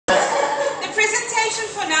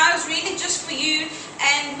now is really just for you,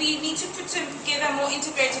 and we need to put together more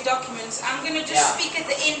integrated documents. I'm going to just speak at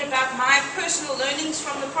the end about my personal learnings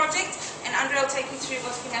from the project, and Andre will take you through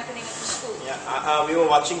what's been happening at the school. Yeah, we were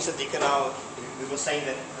watching Sadiqa now. We were saying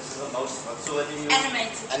that this is the most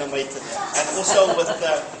animated. And also with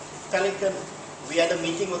Pelican, we had a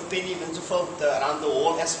meeting with Penny Winterfeld around the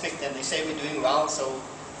whole aspect, and they say we're doing well, so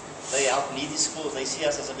they help lead these schools. They see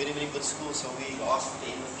us as a very, very good school, so we asked the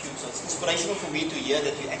MQ. So it's inspirational for me to hear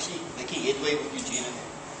that you're actually making headway with Eugene.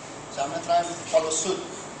 So I'm going to try and follow suit.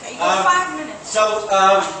 Okay, you got 5 minutes. So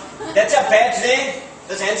that's a badge there.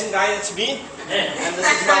 This handsome guy, that's me. And this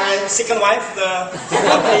is my second wife, the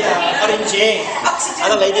lovely orange hair.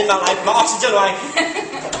 Other lady in my life, my oxygen wife.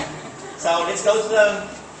 So let's go to the...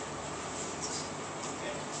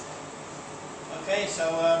 Okay, so...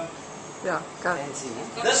 yeah, go.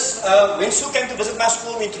 This, when Sue came to visit my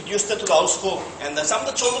school, we introduced her to the whole school. And some of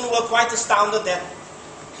the children were quite astounded that,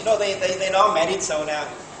 you know, they now married, so now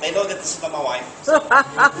they know that this is not my wife. So,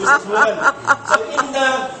 who's this woman? So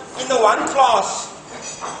in the one class,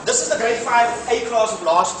 this is the grade 5A class of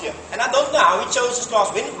last year. And I don't know how we chose this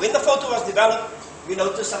class. When the photo was developed, we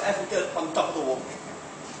noticed South Africa on top of the wall.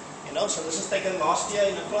 You know, so this was taken last year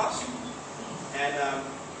in the class. And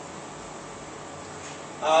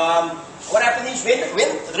what happened is,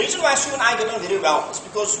 the reason why Sue and I get on very well is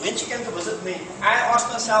because when she came to visit me, I asked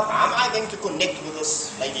myself, how am I going to connect with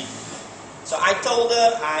this lady? So I told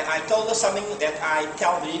her something that I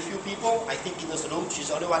tell very few people. I think in this room, she's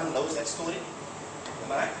the only one who knows that story.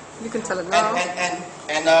 Am I right? You can tell it now. And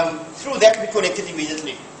through that, we connected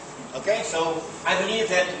immediately. Okay, so I believe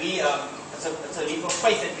that it's a leap of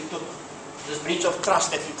faith that we took, this bridge of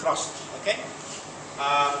trust that we crossed. Okay.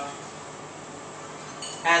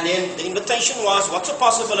 And then the invitation was, what's the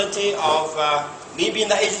possibility of me being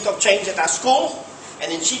the agent of change at our school?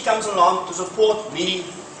 And then she comes along to support me.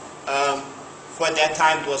 For at that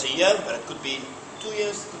time, it was a year, but it could be 2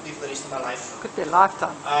 years, it could be for the rest of my life. Could be a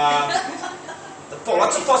lifetime.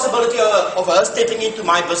 What's the possibility of her stepping into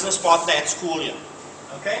my business partner at school here?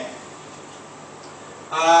 Okay?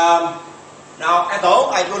 Now, at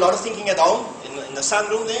home, I do a lot of thinking at home, in the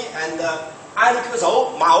sunroom there, and I look at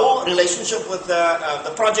my whole relationship with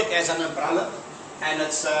the project as an umbrella, and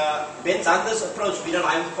it's Ben Zander's approach, being a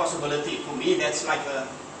line of possibility. For me, that's like the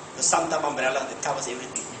Santa umbrella that covers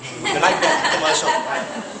everything. You like that commercial, right?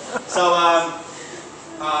 So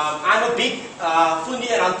I'm a big fundi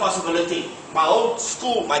around possibility. My whole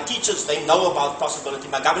school, my teachers, they know about possibility.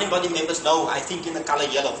 My governing body members know I think in the color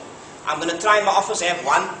yellow. I'm going to try in my office have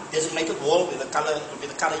one designated wall with the color, it will be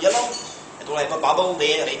the color yellow. It will have a bubble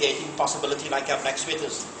there radiating possibility like our black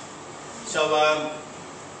sweaters. So,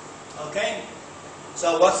 okay.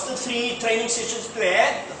 So what's the 3 training sessions to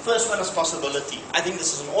add? The first one is possibility. I think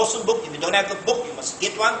this is an awesome book. If you don't have the book, you must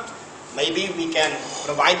get one. Maybe we can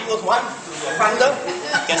provide you with one to a funder.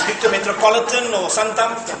 You can speak to Metropolitan or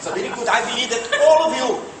Santam. It's a very good. I believe that all of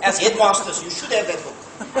you as headmasters, you should have that book.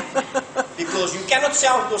 Because you cannot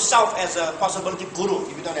sell yourself as a possibility guru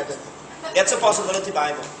if you don't have that book. That's a possibility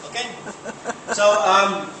Bible. Okay? So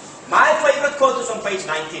my favorite quote is on page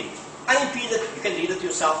 19. Unimpeded, you can read it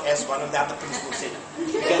yourself as one of the other principals said.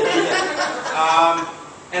 You can read it.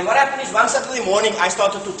 And what happened is one Saturday morning I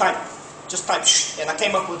started to type. Just type shh, and I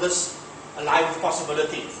came up with this alive with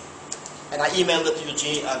possibility. And I emailed it to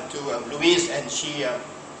Eugene, to Louise, and she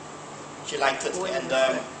liked it.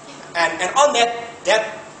 And on that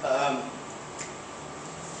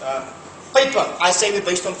paper, I say we're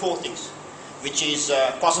based on 4 things, which is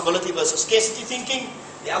possibility versus scarcity thinking.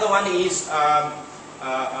 The other one is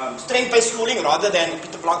strength-based schooling rather than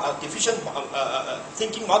Peter Block deficient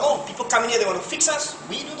thinking model. People come in here, they want to fix us.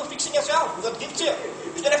 We do the fixing as well. We've got gifts here.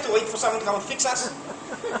 We don't have to wait for someone to come and fix us.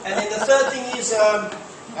 And then the third thing is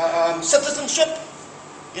citizenship,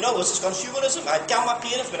 you know, versus consumerism. I tell my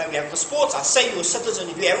parents when we have the sports, I say you're a citizen.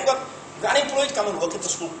 If you're unemployed, come and work at the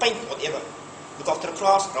school, paint, whatever. Look after the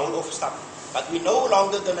class, roll off stuff. But we no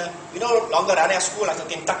longer run our school like in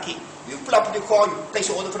Kentucky. You pull up with your car, you place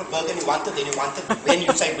an order for a burger, and you want it, then you want it. When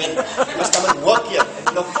you say when, you must come and work here.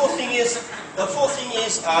 And the fourth thing is,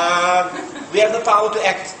 we have the power to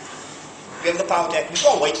act. We have the power to act. We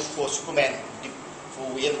can't wait for Superman, for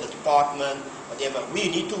whoever, the department, whatever. We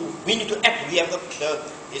need to act. We have the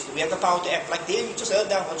power to act. Like there, you just heard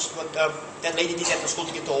that what that lady did at the school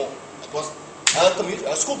to get to home. It was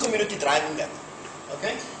her school community driving that.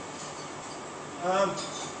 Okay.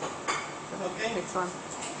 Okay. Next one.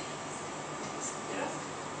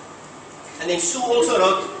 And then Sue also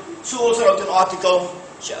wrote an article.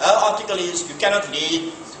 Her article is, you cannot lead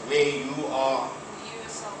where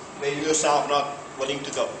you yourself not willing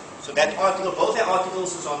to go. So that article, both their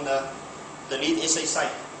articles is on the lead essay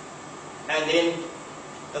site. And then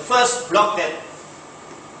the first block that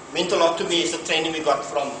meant a lot to me is the training we got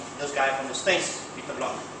from this guy from the States, Peter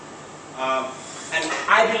Block. And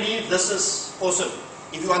I believe this is awesome.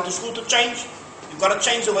 If you want the school to change, you've got to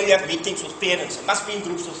change the way you have meetings with parents. It must be in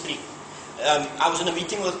groups of 3. I was in a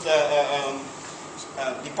meeting with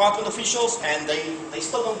department officials, and they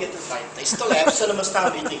still don't get this right. They still have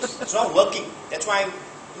cinema-style meetings. It's not working. That's why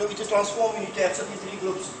we need to transform, we need to have 33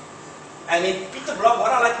 groups. And then Peter Block,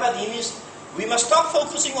 what I like about him is, we must stop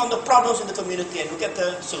focusing on the problems in the community and look at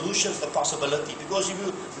the solutions, the possibility. Because if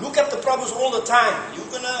you look at the problems all the time,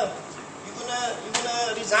 you're gonna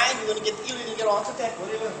resign, you're gonna get ill, you're gonna get a heart attack,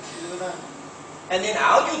 whatever. And then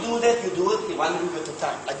how you do that, you do it in one room at a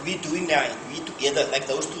time. Like we're doing now, we together, like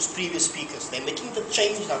those 2 previous speakers. They're making the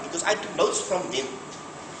change now because I took notes from them,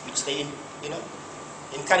 which they,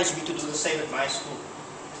 encouraged me to do the same at my school.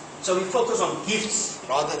 So we focus on gifts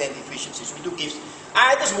rather than deficiencies. We do gifts. I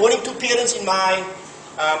had this morning 2 parents in my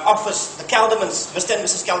office, the Keldermans, Mr. and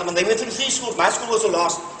Mrs. Kelderman. They went through 3 schools. My school was the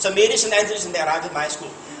last. So Mary's and Andrews, and they arrived at my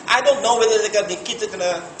school. I don't know whether the kids are going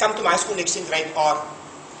to come to my school next in grade or.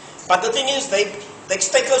 But the thing is, they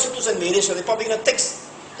stay closer to St. Mary's, so they're probably going to text.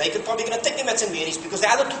 They're probably going to take them at St. Mary's because the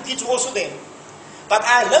other 2 kids were also there. But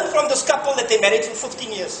I learned from this couple that they married for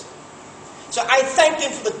 15 years. So I thank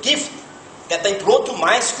them for the gift that they brought to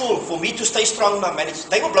my school for me to stay strong in my marriage.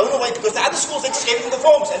 They were blown away because the other schools, they just gave them the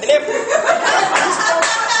forms and they left. He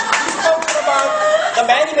spoke about, the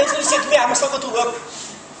man eventually said to me, I must not go to work.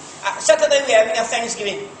 Saturday we're having a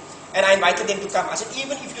Thanksgiving. And I invited them to come. I said,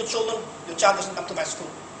 even if your child doesn't come to my school,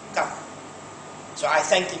 come. So I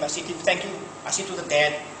thanked him. I said to him, thank you. I said to the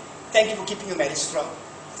dad, thank you for keeping your marriage strong.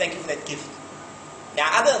 Thank you for that gift. Now,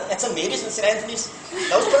 at St. Mary's and St. Anthony's,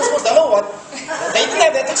 those principals don't know what. They didn't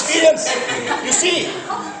have that experience. You see?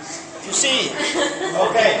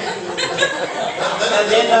 Okay. And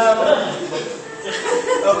then,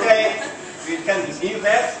 okay, we can leave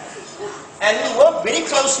that. And we work very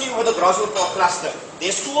closely with the Grosvenor Park cluster.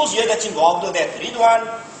 There's schools here that's involved with that. Ridwan,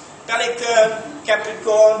 Calicum,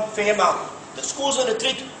 Capricorn, Fairmount. The schools on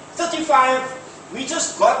retreat, 35. We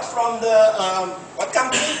just got from the, what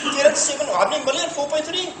company? 7, how many million?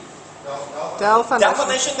 4.3? Dell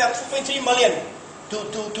Foundation, we have 4.3 million to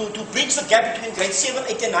bridge the gap between grade 7,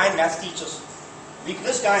 8 and 9 math teachers.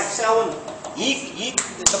 This guy, Selwyn, he is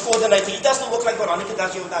the coordinator. He doesn't work like Veronica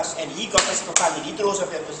does here with us. And he got us profiling. He draws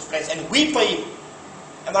up our business plans. And we pay him.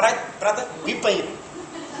 Am I right, brother? We pay him.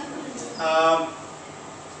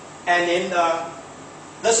 And then,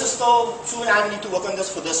 this is still, Sue and I need to work on this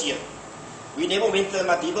for this year. We never went the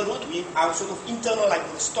Madiba route. We are sort of internal, like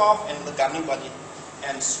the staff and the governing body,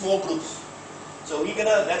 and small groups. So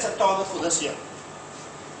that's a target for this year.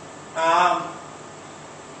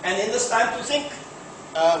 And in this time to think,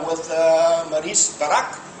 with Maurice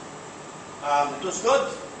Barak, it was good.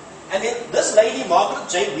 And then this lady, Margaret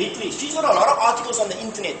J. Wheatley, she's got a lot of articles on the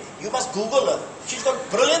internet. You must Google her. She's got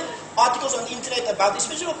brilliant articles on the internet about,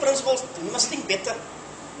 especially with principles. You must think better.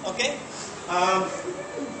 Okay?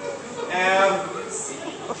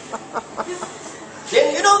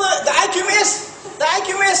 Then you know the IQMS,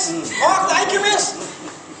 Mark, the IQMS.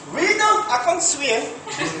 We don't, I can't swear.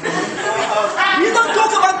 We don't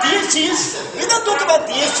talk about DSGs. We don't talk about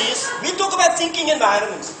DSGs. We talk about thinking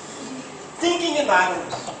environments. Thinking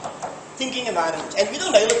environments. And we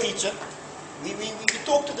don't nail a teacher. We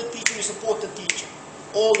talk to the teacher, we support the teacher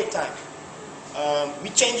all the time.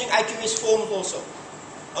 We're changing IQMS forms also.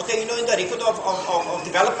 Okay, in the record of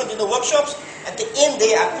development in the workshops, at the end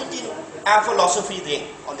there, I put in our philosophy there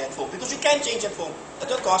on that form. Because you can change that form. It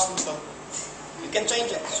don't cost them stuff. You can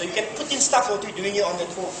change it. So you can put in stuff what we're doing here on that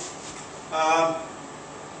form.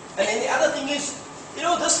 And then the other thing is,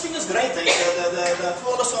 this thing is great, the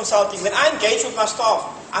flawless consulting. When I engage with my staff,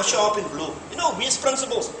 I show up in blue. We as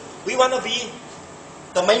principals, we want to be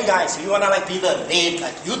the main guys. We want to be the red,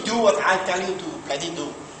 like you do what I tell you to bloody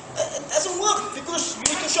do. It doesn't work because you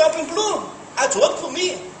need to show up in blue. It's worked for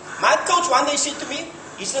me. My coach one day said to me,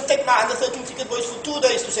 he's going to take my under 13 cricket boys for 2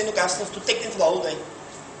 days to St. Augustine's to take them for the whole day.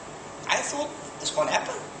 I thought, this can't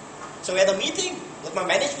happen. So we had a meeting with my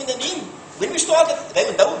management and him. When we started, they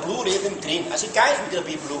were blue, red and green. I said, guys, we're going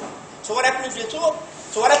to be blue. So what happened is we talked.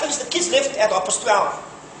 So what happened is the kids left at 12:30.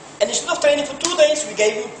 And instead of training for 2 days, we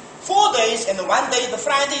gave him 4 days, and the one day, the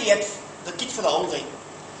Friday, he had the kids for the whole day.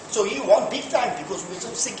 So he won big time because we were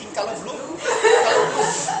just thinking color blue.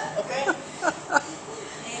 Okay?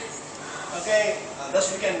 Okay,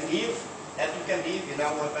 this we can leave, that we can leave,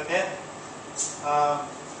 what about that.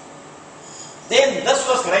 Then this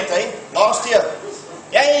was great, last year.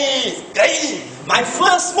 Yay! Great! My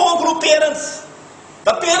first small group parents.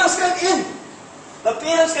 The parents came in. The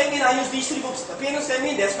parents came in. I use these 3 books. The parents came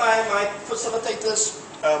in. That's my facilitator's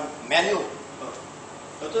manual.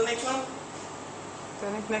 Go to the next one.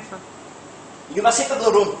 Next one. You must set up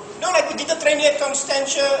the room. You know, like we did the training at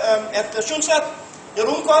Constantia, at Schoenstatt. The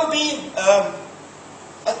room can't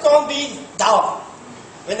be dull.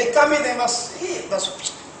 When they come in, they must, it must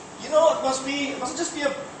just be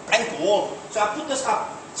a blank wall. So I put this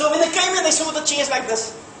up. So when they came in, they saw the chairs like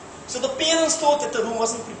this. So the parents thought that the room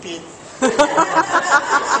wasn't prepared. I'm going to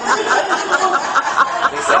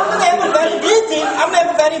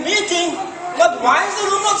have a very meeting. But why is the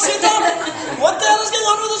room not set up? What the hell is going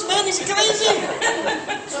on with this man? He's crazy.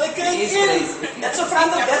 So they came in. That's the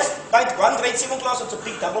front of, that's by 1 grade 7 class. It's a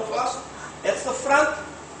big double class. That's the front.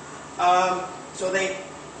 So they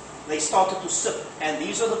started to sit. And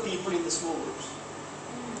these are the people in the small groups.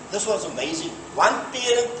 This was amazing. One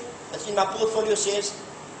parent, that's in my portfolio, says,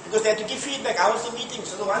 because they had to give feedback, how was the meeting?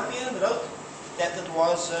 So the one parent wrote that it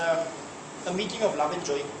was a meeting of love and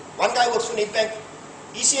joy. One guy works for Nedbank.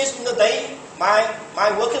 He says, in the day, my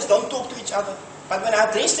workers don't talk to each other. But when I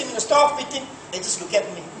address them in a staff meeting, they just look at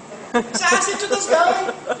me. So I said to this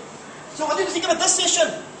guy, so what do you think about this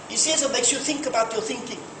session? He says it makes you think about your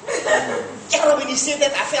thinking. Yeah, when he said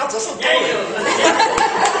that, I felt just so good. So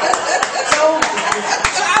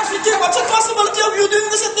I asked him, what's the possibility of you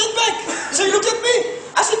doing this at Nedbank? So he looked at me.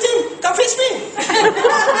 I said to him, come face me. Come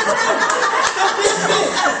face me.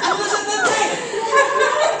 Do this at Nedbank.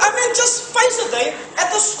 I mean, just face it,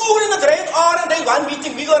 at the school in the grade R and grade 1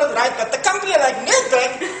 meeting, we got it right, but the company like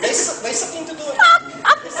Nedbank, they're sucking to do it.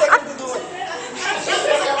 They're sucking to do it.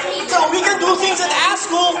 So we can do things at our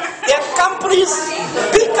school that companies,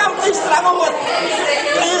 big companies struggle with.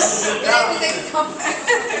 Please.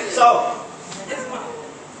 So,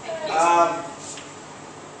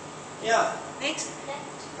 yeah. Next.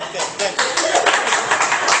 Okay, thanks.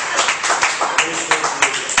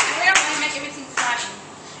 We don't want to make everything fun.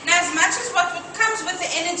 Now, as much as what comes with the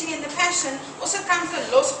energy and the passion, also comes the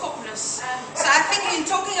loskopness. So I think in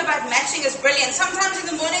talking about matching is brilliant. Sometimes in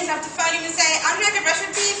the mornings I have to phone him and say, Andre, have you brushed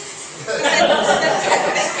your teeth?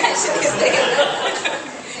 That passion is there.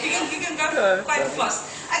 You can go quite fast.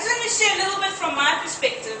 I just want to share a little bit from my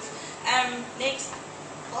perspective. Next.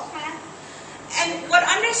 And what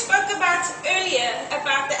Andre spoke about earlier,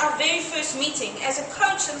 about our very first meeting, as a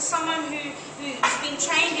coach and someone who's been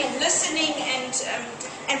trained in listening and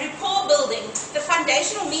rapport building, the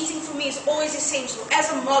foundational meeting for me is always essential as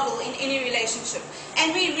a model in any relationship.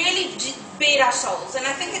 And we really bared our souls, and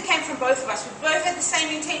I think it came from both of us. We both had the same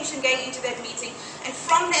intention going into that meeting, and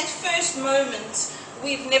from that first moment,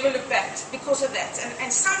 we've never looked back because of that.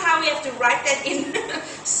 And somehow we have to write that in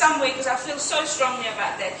somewhere, because I feel so strongly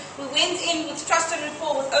about that. We went in with trust and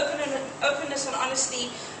rapport, with openness and honesty,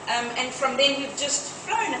 and from then we've just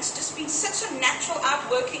flown. It's just been such a natural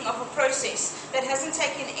outworking of a process that hasn't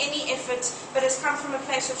taken any effort, but has come from a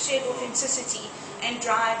place of shared authenticity and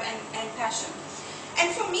drive and passion. And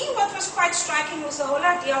for me, what was quite striking was the whole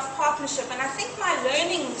idea of partnership. And I think my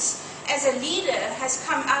learnings as a leader has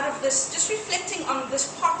come out of this, just reflecting on this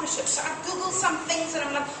partnership. So I Googled some things and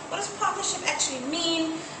I'm like, what does partnership actually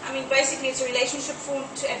mean? I mean, basically it's a relationship formed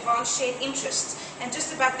to advance shared interests, and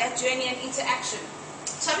just about that journey and interaction.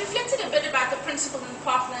 So I reflected a bit about the principle and the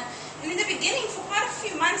partner. And in the beginning, for quite a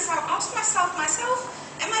few months, I asked myself,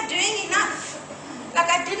 am I doing enough? Like,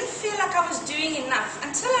 I didn't feel like I was doing enough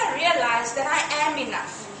until I realized that I am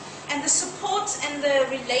enough. And the support and the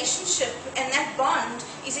relationship and that bond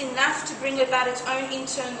is enough to bring about its own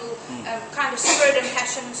internal kind of spirit and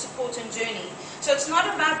passion and support and journey. So it's not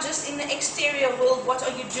about just in the exterior world, what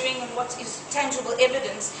are you doing and what is tangible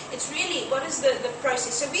evidence. It's really, what is the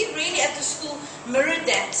process? So we really at the school mirrored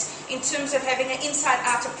that in terms of having an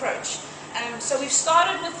inside-out approach. So we've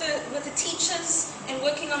started with the teachers and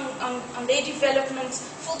working on their development,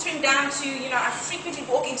 filtering down to, I frequently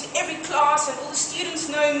walk into every class and all the students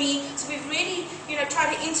know me. So we've really,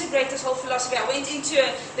 tried to integrate this whole philosophy. I went into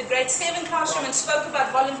the grade 7 classroom and spoke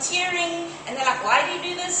about volunteering, and they're like, why do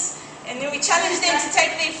you do this? And then we challenged them to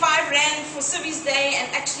take their 5 Rand for Civies Day and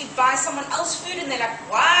actually buy someone else food, and they're like,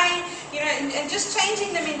 why? And just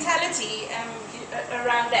changing the mentality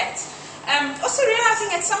around that. Also realizing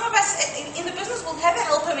that some of us in the business world have a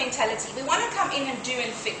helper mentality. We want to come in and do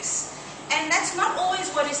and fix. And that's not always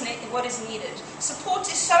what is needed. Support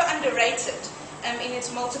is so underrated in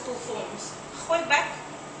its multiple forms. Gooi back.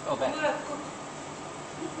 Oh, back.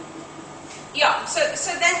 Yeah, so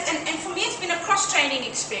that, and for me it's been a cross-training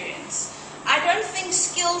experience. I don't think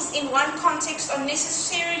skills in one context are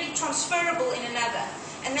necessarily transferable in another.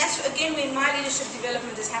 And that's, again, where my leadership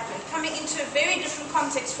development has happened, coming into a very different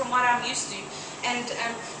context from what I'm used to. And,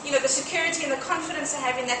 you know, the security and the confidence I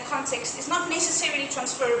have in that context is not necessarily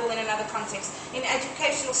transferable in another context, in an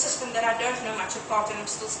educational system that I don't know much about and I'm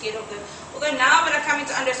still scared of. Although now when I come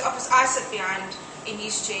into Andre's office, I sit behind in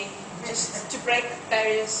his chair, just to break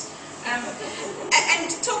barriers. And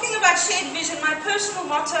talking about shared vision, my personal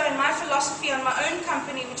motto and my philosophy on my own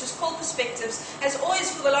company, which is called Perspectives, has always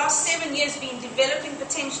for the last 7 years been developing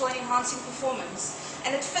potential and enhancing performance.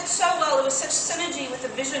 And it fits so well. There was such synergy with the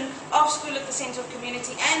vision of School at the Centre of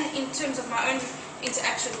Community and in terms of my own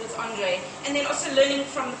interaction with Andre. And then also learning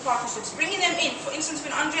from the partnerships, bringing them in. For instance,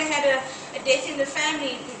 when Andre had a death in the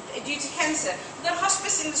family due to cancer, we got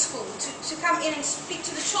hospice in the school to come in and speak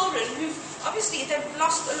to the children who've obviously they've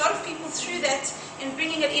lost a lot of people through that, and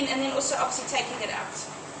bringing it in, and then also obviously taking it out.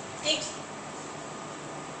 Next.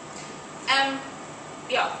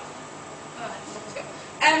 Yeah.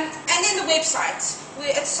 And then the website.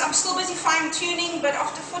 I'm still busy fine-tuning, but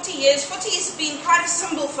after 40 years, 40 has been quite a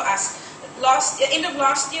symbol for us. End of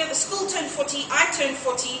last year, the school turned 40, I turned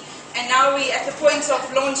 40, and now we're at the point of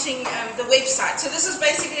launching the website. So this is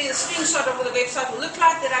basically a screenshot of what the website will look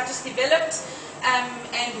like that I've just developed,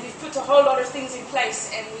 and we've put a whole lot of things in place,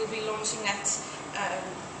 and we'll be launching that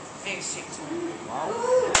very soon. Wow.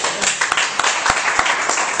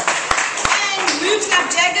 And moves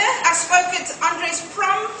like Jagger. I spoke at Andre's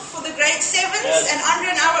prom for the grade 7s, yes. And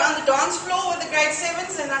Andre and I were on the dance floor with the grade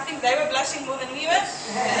 7s, and I think they were blushing more than we were.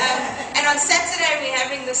 And on Saturday we're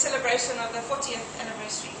having the celebration of the 40th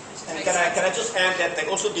anniversary. And can I just add that they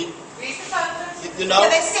also did, you know, yeah,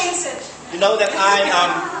 they censored. You know that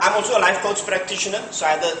I'm also a life coach practitioner, so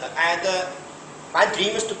my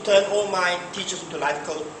dream is to turn all my teachers into life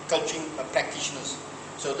coaching practitioners.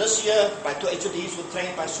 So this year, my 2 HODs were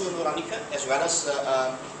trained by Sue and Veronica, as well as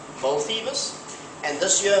Bowl Thievers. And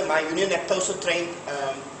this year, my union had also trained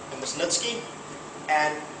Ms. Nitsky.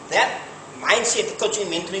 And that mindset, the coaching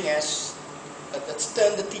and mentoring, it's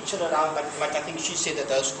turned the teacher around, like I think she said at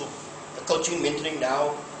her school. The coaching and mentoring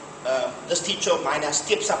now, this teacher of mine now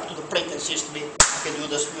steps up to the plate and says to me, I can do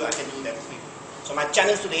this for you, I can do that for you. So my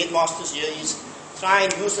challenge to the headmasters here is try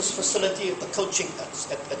and use this facility of the coaching. It's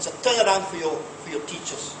a turnaround for your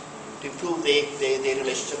teachers to improve their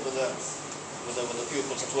relationship with the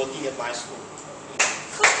pupils. It's working at my school.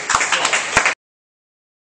 Cool.